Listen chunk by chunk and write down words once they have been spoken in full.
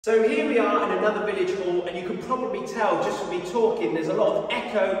So here we are in another village hall, and you can probably tell just from me talking there's a lot of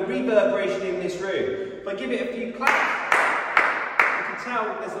echo, reverberation in this room. If I give it a few claps, you can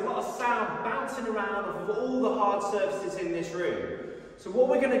tell there's a lot of sound bouncing around off of all the hard surfaces in this room. So what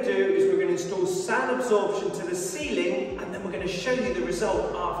we're going to do is we're going to install sound absorption to the ceiling, and then we're going to show you the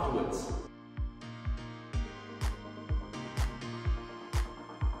result afterwards.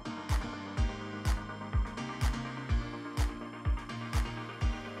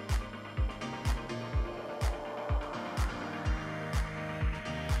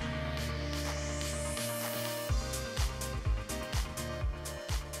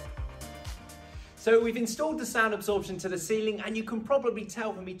 So we've installed the sound absorption to the ceiling, and you can probably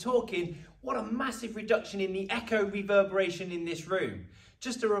tell from me talking what a massive reduction in the echo reverberation in this room.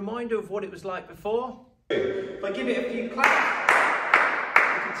 Just a reminder of what it was like before. If I give it a few claps,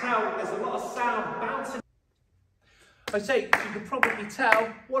 you can tell there's a lot of sound bouncing. I say, you can probably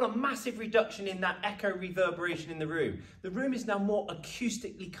tell what a massive reduction in that echo reverberation in the room. The room is now more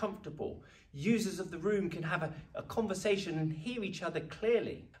acoustically comfortable. Users of the room can have a conversation and hear each other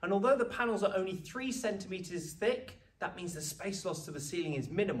clearly. And although the panels are only 3 centimeters thick, that means the space loss to the ceiling is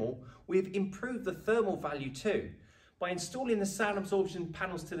minimal. We've improved the thermal value too. By installing the sound absorption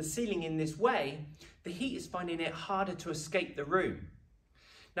panels to the ceiling in this way, the heat is finding it harder to escape the room.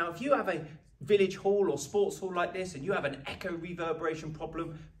 Now, if you have a village hall or sports hall like this and you have an echo reverberation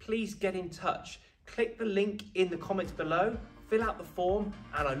problem, please get in touch. Click the link in the comments below, fill out the form,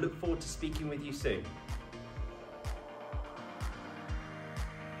 and I look forward to speaking with you soon.